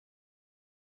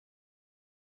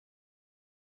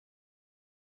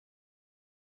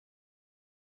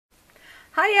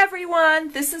Hi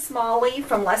everyone, this is Molly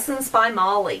from Lessons by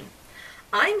Molly.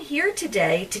 I'm here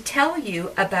today to tell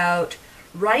you about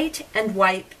write and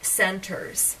wipe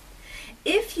centers.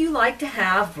 If you like to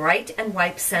have write and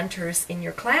wipe centers in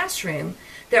your classroom,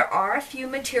 there are a few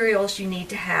materials you need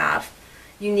to have.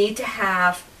 You need to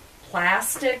have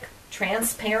plastic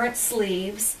transparent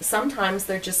sleeves. Sometimes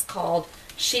they're just called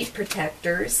sheet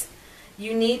protectors.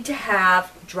 You need to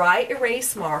have dry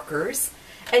erase markers,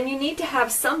 and you need to have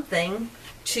something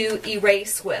to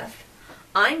erase with.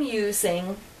 I'm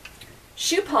using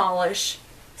shoe polish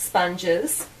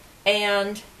sponges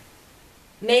and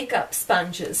makeup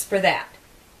sponges for that.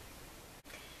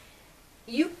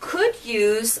 You could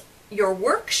use your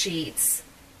worksheets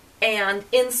and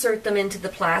insert them into the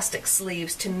plastic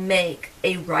sleeves to make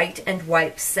a write and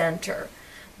wipe center.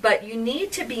 But you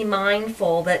need to be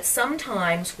mindful that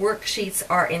sometimes worksheets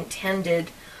are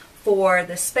intended for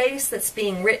the space that's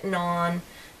being written on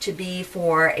to be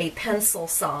for a pencil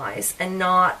size and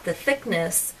not the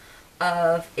thickness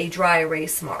of a dry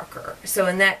erase marker. So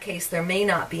in that case, there may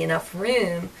not be enough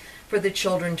room for the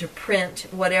children to print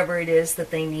whatever it is that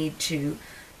they need to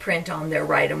print on their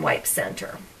write and wipe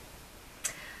center.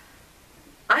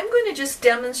 I'm going to just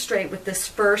demonstrate with this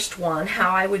first one how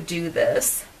I would do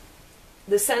this.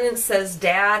 The sentence says,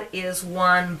 Dad is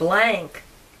one blank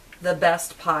the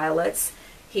best pilots.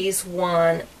 He's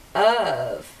one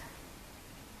of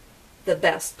the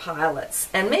best pilots.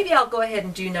 And maybe I'll go ahead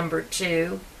and do number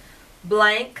 2.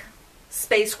 Blank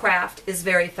spacecraft is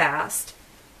very fast.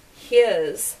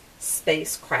 His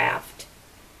spacecraft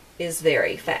is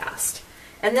very fast.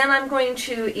 And then I'm going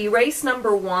to erase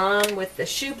number 1 with the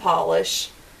shoe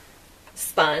polish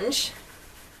sponge.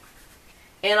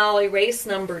 And I'll erase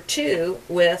number 2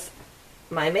 with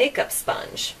my makeup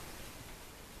sponge.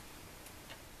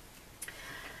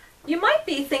 You might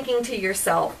be thinking to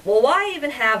yourself, well, why even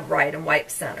have write and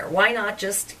wipe center? Why not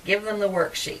just give them the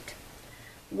worksheet?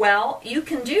 Well, you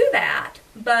can do that,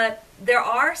 but there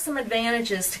are some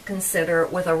advantages to consider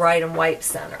with a write and wipe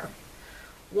center.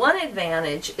 One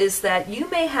advantage is that you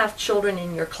may have children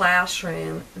in your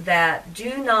classroom that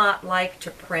do not like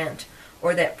to print,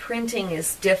 or that printing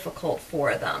is difficult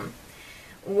for them.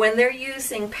 When they're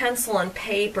using pencil and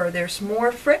paper, there's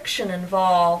more friction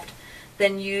involved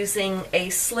than using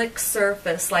a slick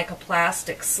surface like a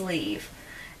plastic sleeve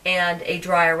and a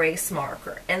dry erase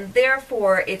marker. And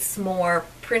therefore, it's more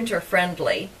printer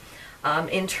friendly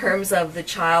in terms of the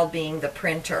child being the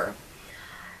printer.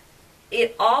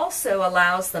 It also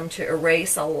allows them to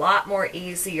erase a lot more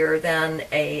easier than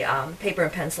a paper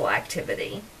and pencil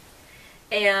activity.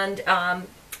 And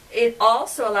it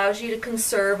also allows you to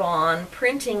conserve on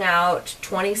printing out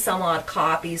 20 some odd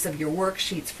copies of your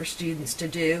worksheets for students to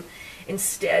do.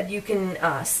 Instead, you can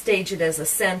stage it as a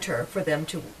center for them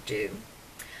to do.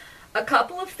 A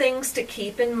couple of things to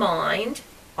keep in mind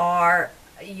are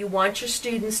you want your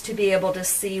students to be able to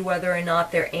see whether or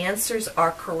not their answers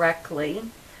are correctly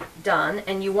done,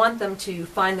 and you want them to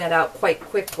find that out quite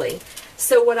quickly.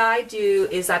 So what I do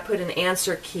is I put an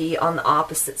answer key on the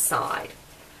opposite side.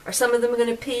 Are some of them going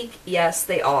to peek? Yes,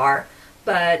 they are,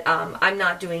 but I'm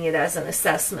not doing it as an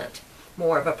assessment,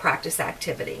 more of a practice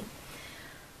activity.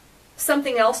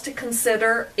 Something else to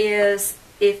consider is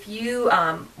if you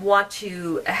want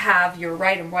to have your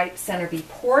write and wipe center be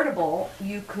portable,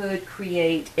 you could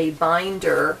create a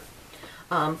binder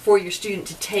for your student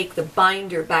to take the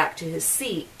binder back to his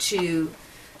seat to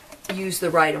use the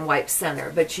write and wipe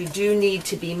center. But you do need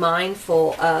to be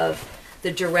mindful of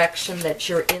the direction that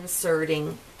you're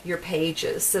inserting your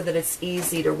pages so that it's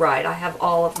easy to write. I have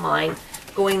all of mine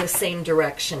going the same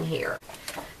direction here.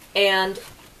 And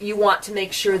you want to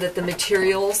make sure that the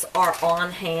materials are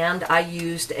on hand. I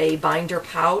used a binder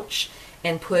pouch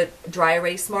and put dry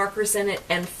erase markers in it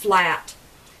and flat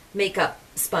makeup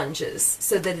sponges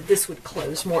so that this would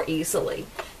close more easily.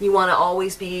 You want to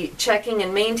always be checking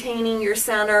and maintaining your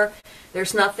center.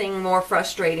 There's nothing more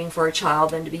frustrating for a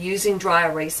child than to be using dry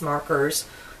erase markers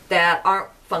that aren't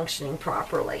functioning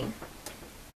properly.